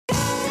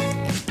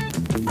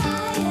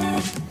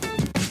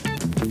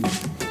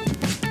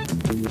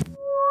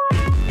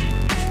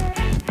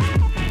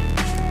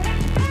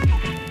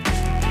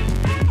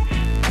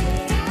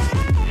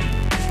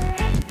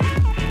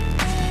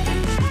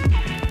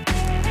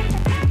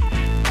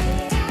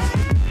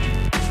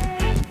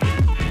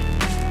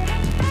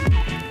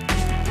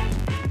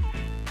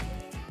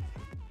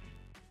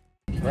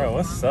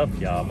what's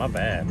up, y'all? My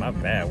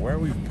bad. Where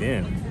have we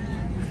been?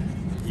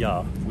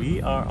 Y'all,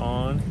 we are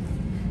on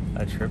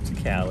a trip to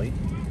Cali.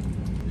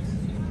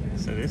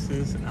 So this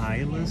is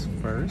Isla's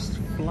first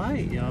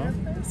flight, y'all.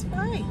 First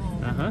flight.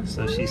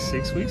 So she's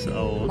 6 weeks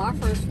old. My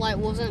first flight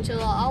wasn't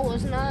until I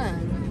was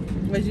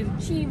 9. Was you?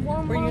 She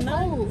won Were my you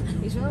 9? gold.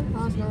 You sure?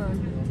 I was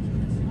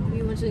 9.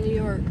 We went to New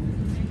York.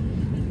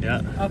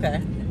 Yeah.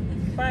 Okay.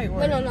 Right.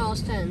 Wait, no, I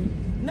was 10.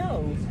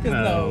 No, because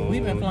no,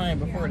 we've been flying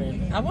before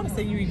then. I want to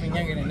say you were even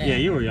younger than that. Yeah,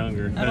 you were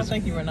younger. I don't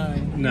think you were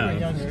 9. No. You were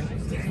younger.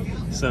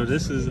 So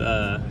this is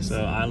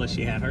so Isla,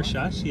 she had her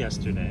shots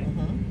yesterday,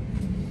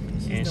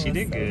 and she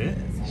did good.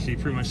 She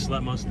pretty much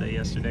slept most of the day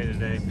yesterday.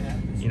 Today,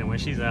 you know, when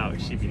she's out,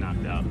 she'd be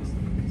knocked out.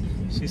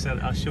 She said,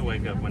 "Oh, she'll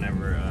wake up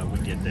whenever we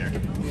get there."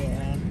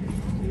 Yeah,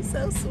 she's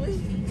so sweet.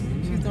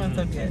 She's doing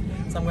so good.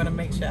 So I'm gonna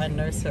make sure I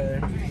nurse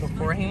her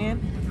beforehand,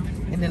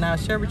 and then I'll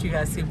share with you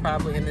guys too,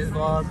 probably in this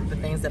vlog, the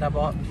things that I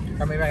bought,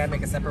 or maybe I gotta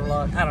make a separate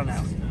vlog. I don't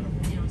know.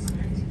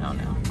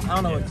 I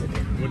don't know what to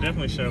do. We'll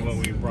definitely show what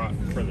we brought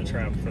for the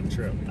trip.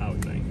 I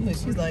would think. Look,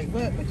 she's like,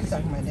 "What? What you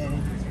talking about, Daddy?"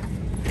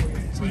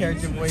 She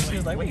heard your voice. She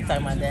was like, "What you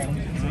talking about,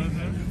 Daddy?"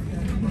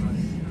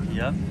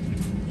 Yep.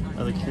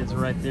 Other kids are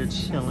right there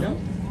chilling.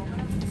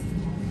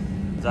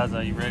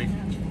 Zaza, you ready?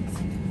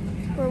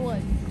 For what?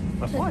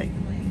 A flight.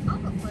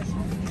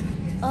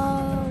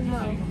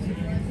 No.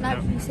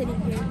 Not be sitting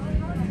here.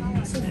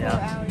 4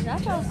 hours. I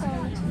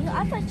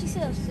thought you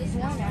said it was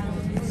 1 hour.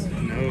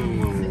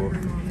 No.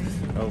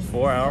 Oh,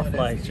 4-hour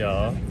flight,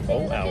 y'all.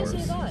 4 hours.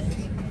 Yes,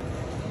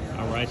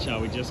 All right,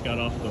 y'all. We just got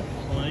off the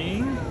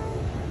plane.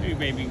 Hey,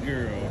 baby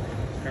girl.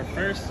 Her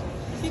first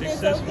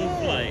successful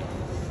flight.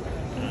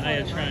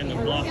 Aya trying to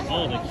block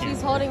all the cameras.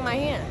 She's holding my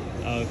hand.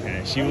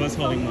 Okay, she was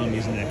holding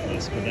mommy's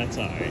necklace, but that's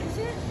all right.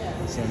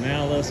 So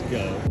now let's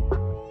go.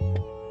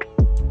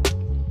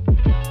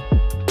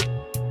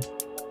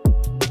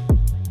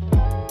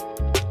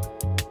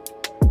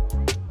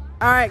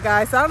 All right,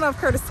 guys, so I don't know if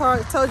Curtis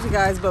told you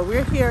guys, but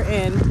we're here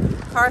in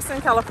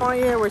Carson,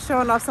 California. We're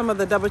showing off some of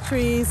the double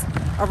trees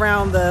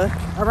around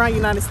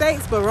United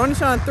States, but we're only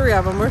showing 3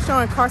 of them. We're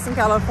showing Carson,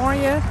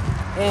 California,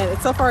 and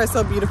so far it's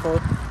so beautiful.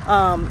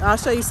 I'll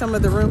show you some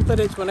of the room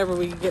footage whenever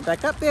we get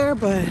back up there,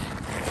 but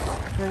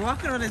we're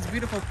walking on this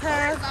beautiful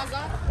path,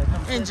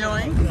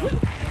 enjoying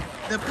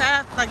the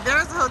path. Like,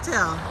 there's a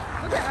hotel.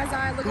 Look at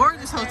Isaiah.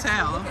 Gorgeous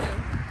hotel.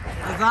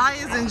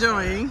 Isaiah is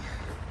enjoying.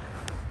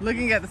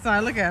 Looking at the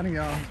sign. Look at him,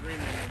 y'all.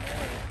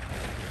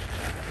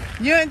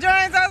 You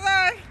enjoying,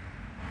 Zaza?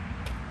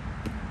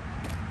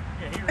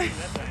 Yeah, he reading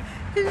that thing.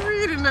 He's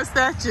reading the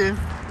statue.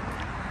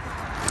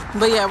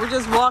 But yeah, we're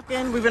just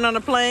walking. We've been on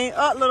the plane.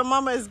 Oh, little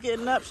mama is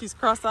getting up. She's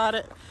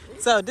cross-eyed.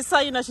 So this is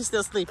how you know she's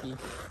still sleepy.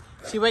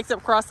 She wakes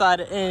up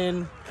cross-eyed,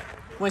 and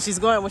when she's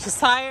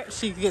tired,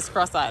 she gets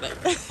cross-eyed.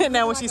 And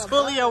now when she's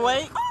fully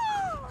awake,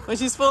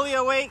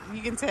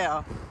 you can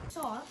tell.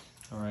 All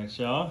right,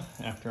 y'all.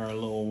 After our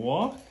little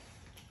walk,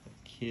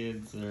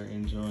 kids are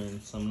enjoying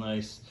some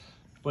nice.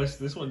 What's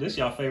this one? This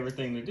y'all favorite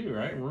thing to do,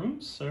 right?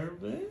 Room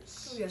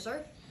service. Yes,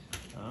 sir.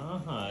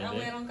 That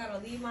way I don't gotta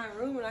leave my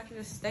room and I can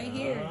just stay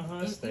here.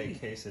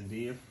 Steak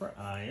quesadilla for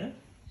Aya.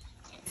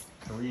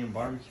 Korean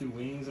barbecue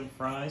wings and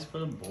fries for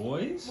the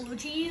boys. Blue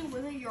cheese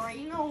with a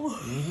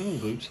Yorino.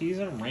 Blue cheese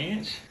and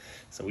ranch.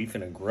 So we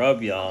finna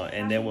grub, y'all,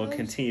 and then we'll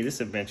continue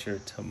this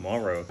adventure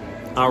tomorrow.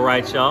 All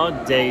right,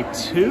 y'all. Day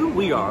 2.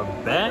 We are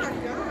back,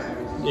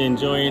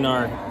 enjoying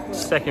our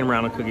second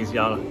round of cookies,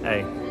 y'all.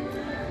 Hey,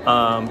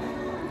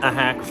 a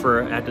hack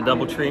for at the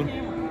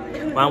DoubleTree.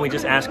 Why don't we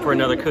just ask for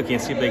another cookie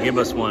and see if they give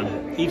us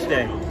one each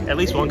day? At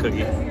least one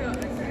cookie.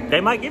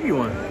 They might give you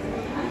one.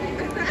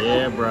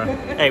 Yeah, bro.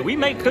 Hey, we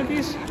make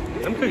cookies.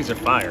 Them cookies are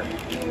fire.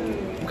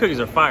 Them cookies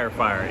are fire,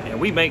 and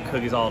we make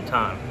cookies all the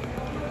time.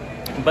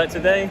 But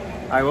today,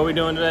 all right, what are we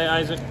doing today,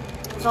 Isaac?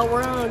 So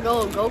we're gonna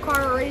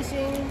go-kart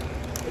racing,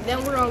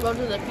 then we're gonna go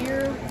to the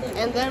pier,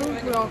 and then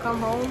we're gonna come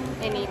home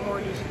and eat more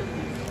of these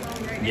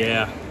cookies.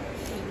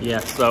 Yeah,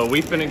 so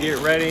we finna get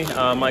ready.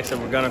 Mike said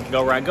we're gonna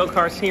go ride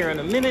go-karts here in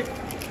a minute.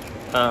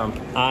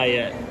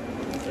 Aya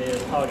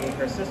is hugging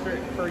her sister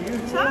for you.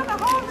 Trying to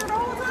hold her the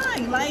whole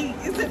time. Like,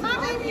 is it my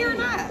baby or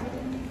not?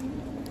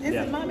 Is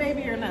it my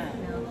baby or not?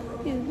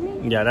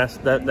 Yeah,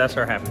 that's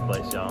her happy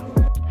place, y'all.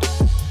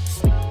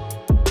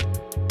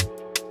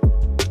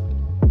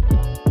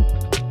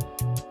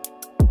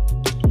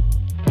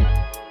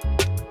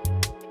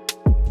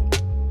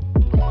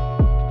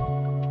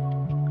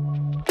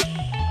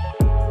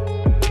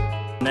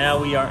 Now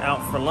we are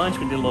out for lunch.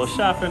 We did a little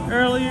shopping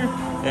earlier,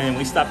 and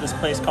we stopped this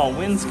place called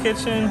Wynn's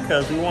Kitchen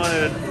because we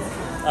wanted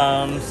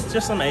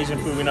just some Asian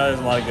food. We know there's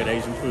a lot of good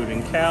Asian food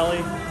in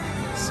Cali,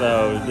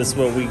 so this is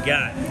what we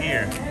got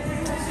here.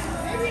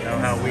 You know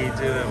how we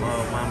do it.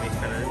 Oh, mommy's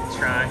gonna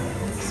try.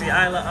 See,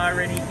 Isla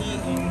already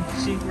eating.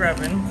 She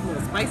grubbing. A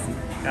little spicy.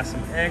 Got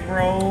some egg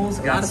rolls.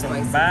 Got some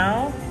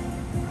bao.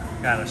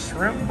 Got a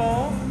shrimp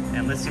bowl.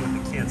 And let's see what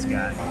the kids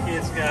got.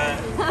 Kids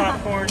got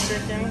popcorn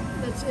chicken.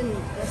 That's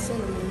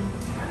cinnamon.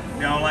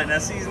 You don't like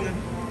that seasoning?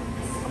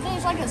 I think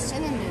it's like a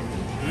cinnamon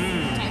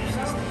type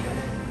seasoning.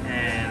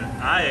 And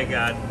Aya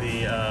got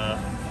the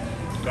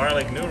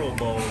garlic noodle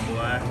bowl,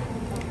 boy.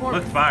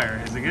 Look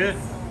fire. Is it good?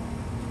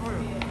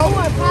 Oh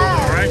my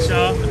God. All right,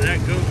 y'all. In that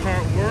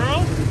go-kart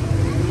world,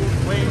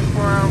 waiting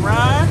for our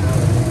ride.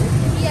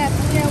 Yeah,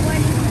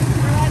 waiting.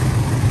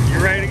 You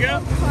ready to go?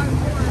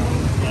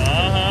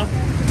 Uh-huh.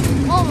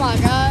 Oh my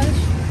gosh.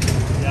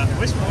 Yeah.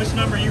 Which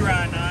number you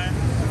riding, Aya?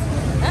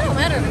 That don't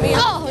matter to me.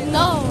 Oh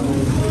no.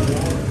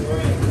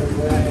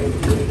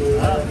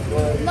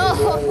 No.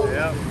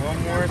 Yep, one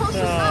more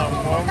time.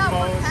 One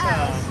more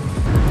time.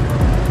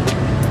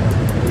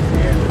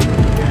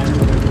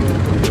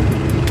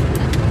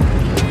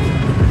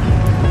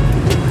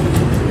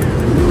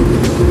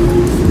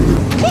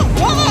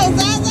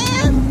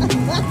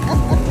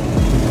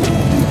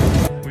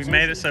 We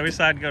made it, so we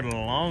decided to go to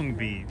Long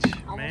Beach.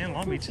 Man,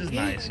 Long Beach is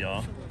nice,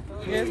 y'all.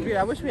 Yes, Beard.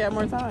 I wish we had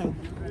more time.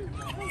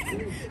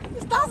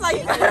 It sounds like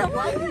you got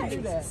Why did you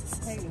do that?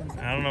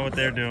 I don't know what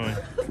they're doing. It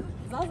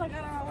sounds like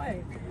out of our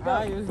way.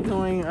 I was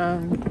doing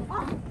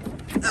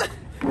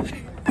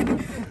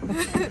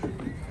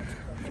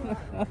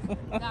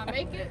Not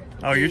make it.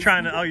 Oh, you're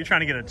trying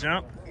to get a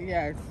jump?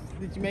 yeah.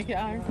 Did you make it,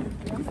 Iron?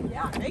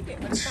 Yeah, make it.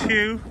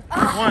 2,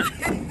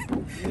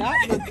 1. Not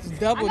the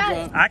double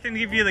jump. I can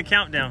give you the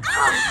countdown.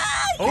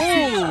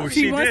 Oh,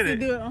 she wants did to it.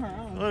 do it on her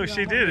own. Oh,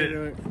 she did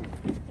it.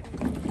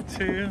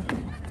 2.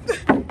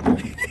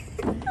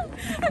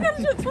 I got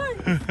to shoot twice.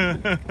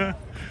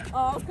 Oh,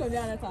 I was coming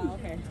down that time.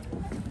 Okay.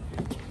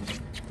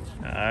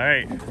 All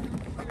right.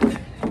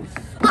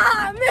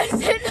 Ah, I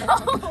missed it.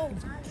 No.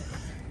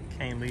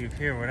 Can't leave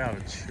here without a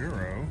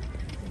churro.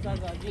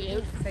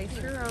 Say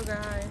churro,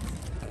 guys.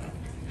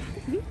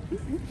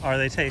 Are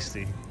they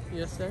tasty?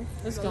 Yes, sir.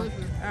 Let's go. All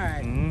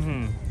right.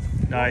 Mm-hmm.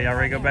 Y'all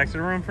ready to go back to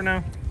the room for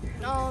now?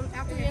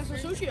 After we answer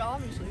sushi,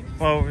 obviously.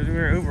 Well,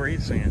 we're Uber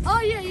Eats again.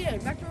 Oh yeah,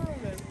 back to the room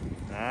then.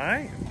 All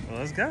right. Well,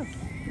 let's go.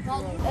 Hey,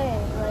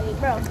 like,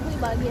 bro, we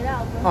about to get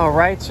out, bro. All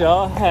right,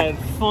 y'all. Had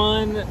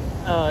fun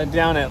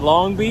down at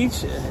Long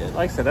Beach.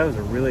 Like I said, that was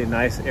a really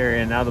nice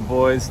area. Now the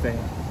boys, they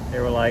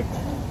were like,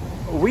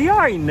 we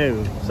already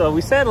knew. So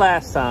we said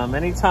last time,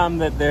 anytime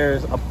that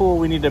there's a pool,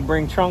 we need to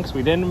bring trunks.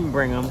 We didn't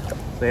bring them. So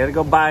they had to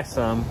go buy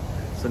some.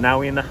 So now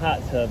we in the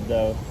hot tub,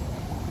 though.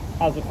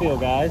 How's it feel,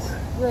 guys?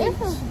 Great. It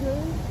feels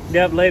good.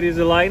 Yep, ladies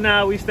are like,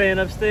 nah, we staying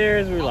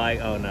upstairs. We're like,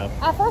 oh, no.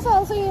 At first I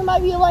was thinking it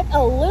might be like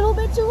a little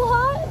bit too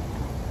hot.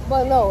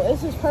 But no,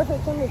 it's just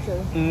perfect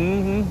temperature.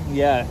 Mm-hmm.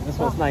 Yeah, this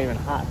one's not even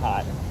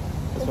hot.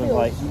 This one's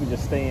like, you can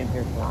just stay in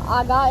here for...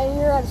 I got in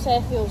here, I'd say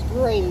it feels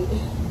great.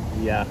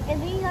 Yeah.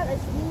 And then you got the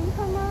steam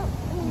come up.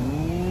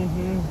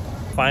 Mm-hmm.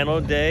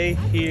 Final day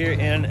here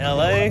in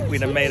LA. We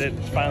done made it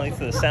finally to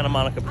the Santa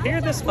Monica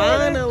Pier this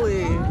morning.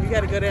 Finally. We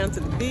got to go down to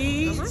the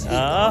beach.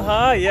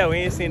 Yeah, we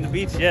ain't seen the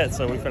beach yet,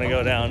 so we're gonna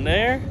go down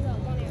there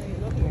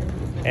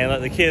and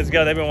let the kids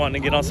go. They've been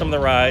wanting to get on some of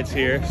the rides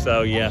here,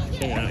 so yeah,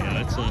 check it out.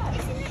 Yeah,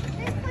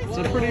 it's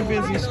a pretty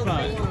busy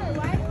spot.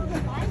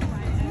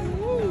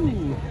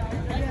 Ooh.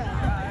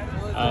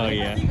 Oh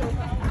yeah, I'm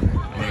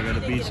gonna go to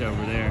the beach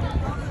over there.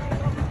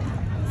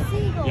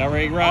 Y'all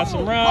ready to ride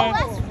some rides?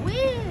 Oh, that's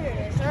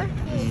weird, sir.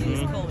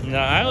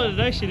 Now, Isla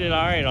today, she did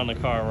all right on the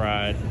car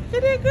ride. She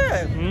did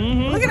good.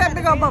 Mm-hmm. Look at that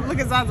big old bump. Look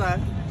at Zaza.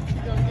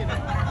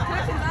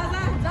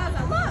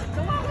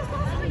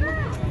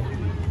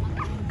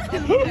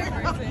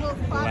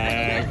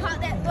 Lag.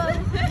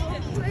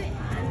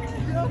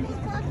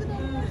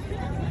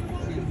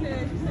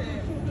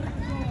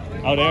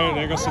 Oh,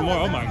 there goes some more.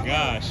 Oh my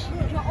gosh.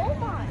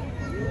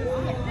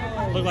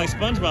 Look like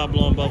SpongeBob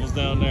blowing bubbles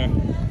down there.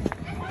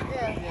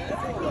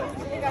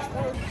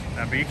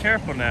 Now be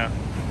careful now.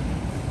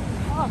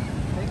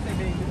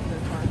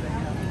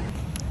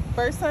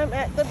 First time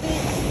at the beach.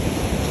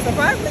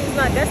 Surprisingly, it's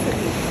not Destin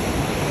Beach.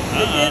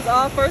 The kids'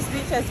 all first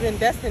beach has been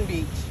Destin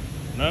Beach.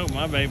 No,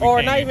 my baby Or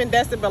came. not even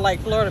Destin, but like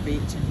Florida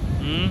Beach.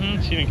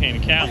 Mm-hmm. She done came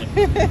to Cali.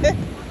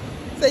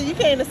 So you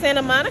came to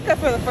Santa Monica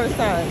for the first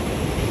time.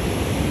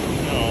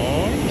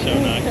 Oh, so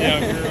knocked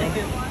out, girl.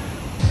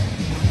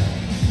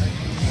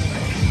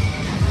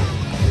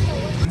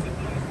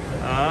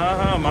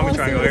 Mommy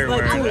trying to go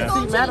everywhere right now. So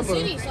I can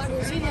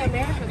see the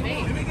American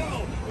made.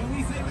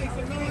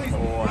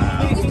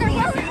 Wow.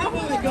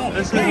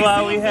 This is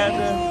why we had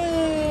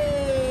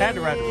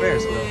to ride the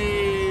Ferris wheel.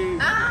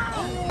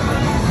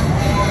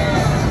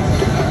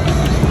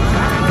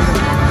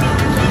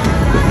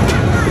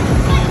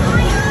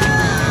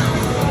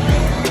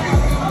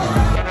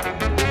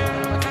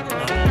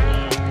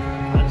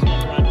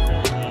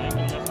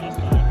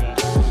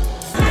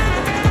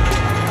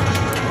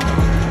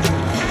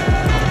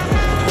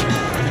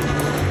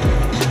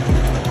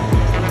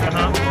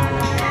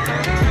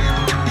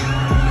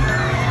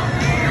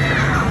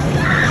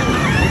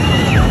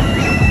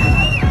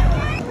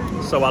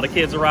 So while the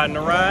kids are riding the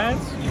rides,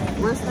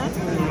 We're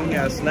snacking. we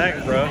got a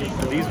snack, bro.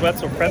 These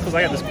wetzel pretzels.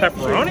 I got this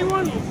pepperoni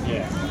one.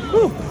 Yeah.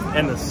 Whew.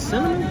 And the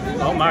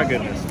cinnamon. Oh my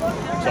goodness.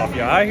 So if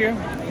you're out here,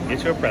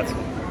 get your pretzel.